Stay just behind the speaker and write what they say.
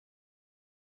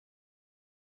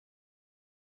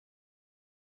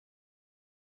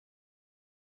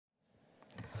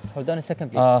Hold on a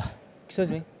second, please. Excuse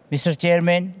me. Mr.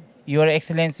 Chairman, Your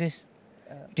Excellencies,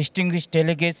 distinguished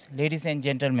delegates, ladies and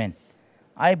gentlemen,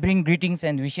 I bring greetings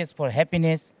and wishes for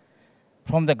happiness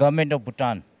from the government of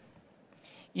Bhutan.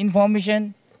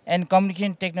 Information and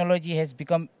communication technology has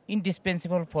become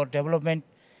indispensable for development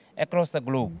across the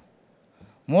globe.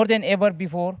 More than ever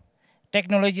before,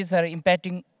 technologies are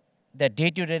impacting the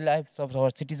day-to-day lives of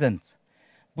our citizens.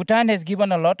 Bhutan has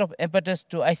given a lot of impetus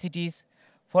to ICTs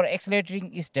for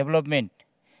accelerating its development.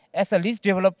 As a least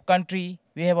developed country,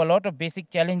 we have a lot of basic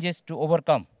challenges to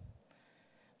overcome.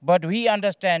 But we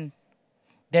understand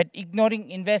that ignoring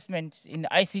investments in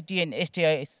ICT and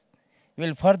STIs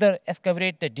will further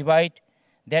exacerbate the divide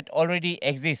that already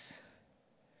exists.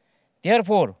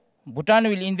 Therefore, Bhutan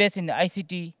will invest in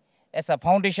ICT as a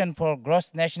foundation for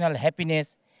gross national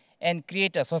happiness and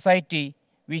create a society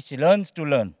which learns to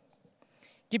learn.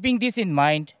 Keeping this in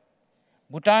mind,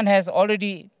 Bhutan has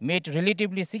already made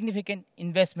relatively significant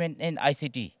investment in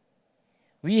ICT.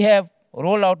 We have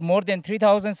rolled out more than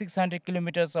 3,600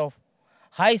 kilometers of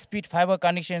high-speed fiber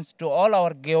connections to all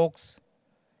our geogs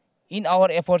in our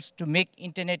efforts to make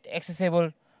internet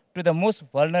accessible to the most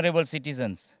vulnerable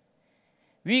citizens.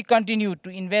 We continue to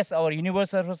invest our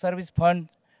Universal Service Fund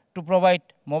to provide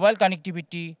mobile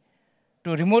connectivity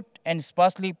to remote and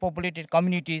sparsely populated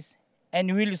communities,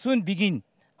 and we will soon begin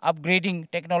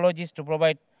upgrading technologies to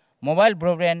provide mobile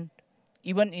broadband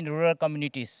even in rural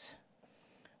communities.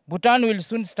 Bhutan will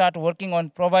soon start working on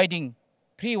providing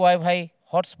free Wi-Fi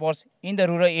hotspots in the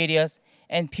rural areas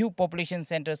and few population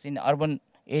centers in urban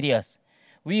areas.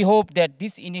 We hope that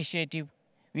this initiative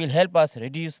will help us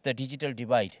reduce the digital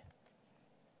divide.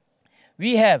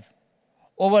 We have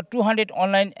over 200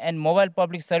 online and mobile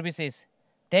public services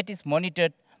that is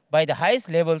monitored by the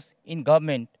highest levels in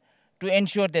government to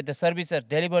ensure that the services are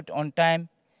delivered on time,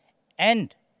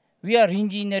 and we are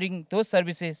re-engineering those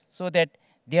services so that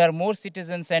they are more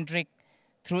citizen-centric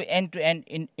through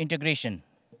end-to-end integration.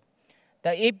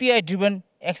 The API-driven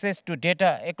access to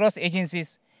data across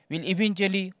agencies will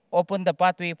eventually open the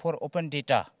pathway for open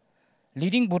data,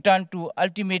 leading Bhutan to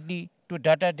ultimately to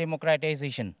data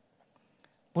democratization.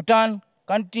 Bhutan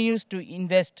continues to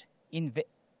invest in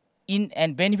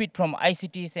and benefit from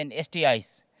ICTs and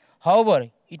STIs. However,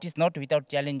 it is not without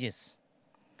challenges.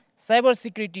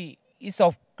 Cybersecurity is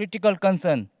of critical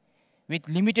concern with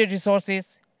limited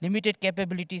resources, limited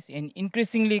capabilities, and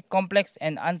increasingly complex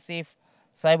and unsafe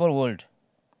cyber world.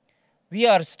 We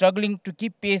are struggling to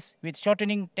keep pace with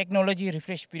shortening technology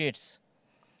refresh periods.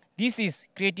 This is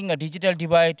creating a digital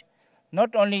divide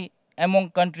not only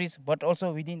among countries but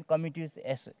also within communities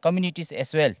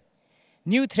as well.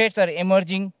 New threats are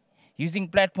emerging using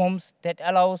platforms that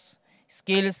allows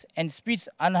scales and speeds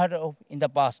unheard of in the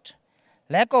past.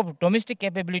 Lack of domestic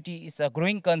capability is a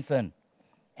growing concern,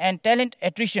 and talent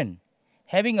attrition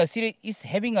is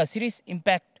having a serious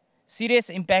impact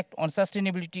on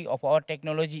sustainability of our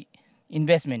technology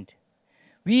investment.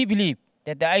 We believe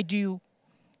that the ITU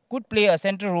could play a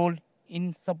central role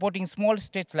in supporting small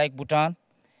states like Bhutan,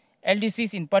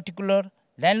 LDCs in particular,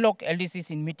 landlocked LDCs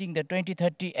in meeting the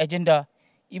 2030 agenda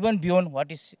even beyond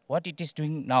what it is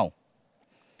doing now.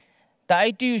 The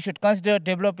ITU should consider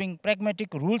developing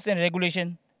pragmatic rules and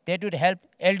regulations that would help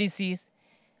LDCs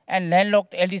and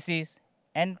landlocked LDCs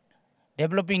and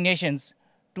developing nations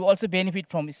to also benefit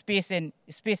from space and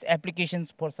space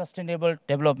applications for sustainable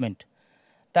development.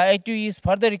 The ITU is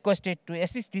further requested to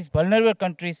assist these vulnerable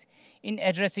countries in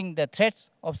addressing the threats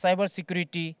of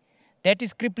cybersecurity that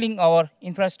is crippling our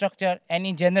infrastructure and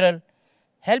in general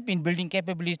help in building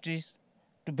capabilities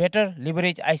to better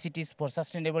leverage ICTs for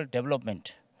sustainable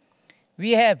development.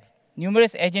 We have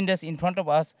numerous agendas in front of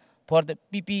us for the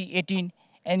PP-18,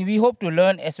 and we hope to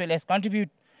learn as well as contribute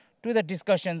to the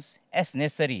discussions as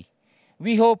necessary.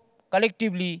 We hope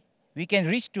collectively we can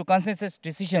reach to consensus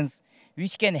decisions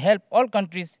which can help all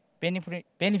countries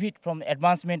benefit from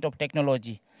advancement of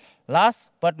technology. Last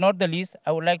but not the least,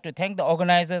 I would like to thank the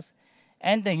organizers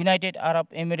and the United Arab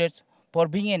Emirates for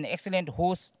being an excellent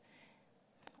host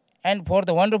and for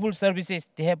the wonderful services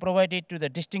they have provided to the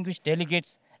distinguished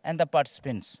delegates and the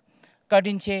participants.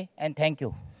 Kadinche and thank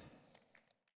you.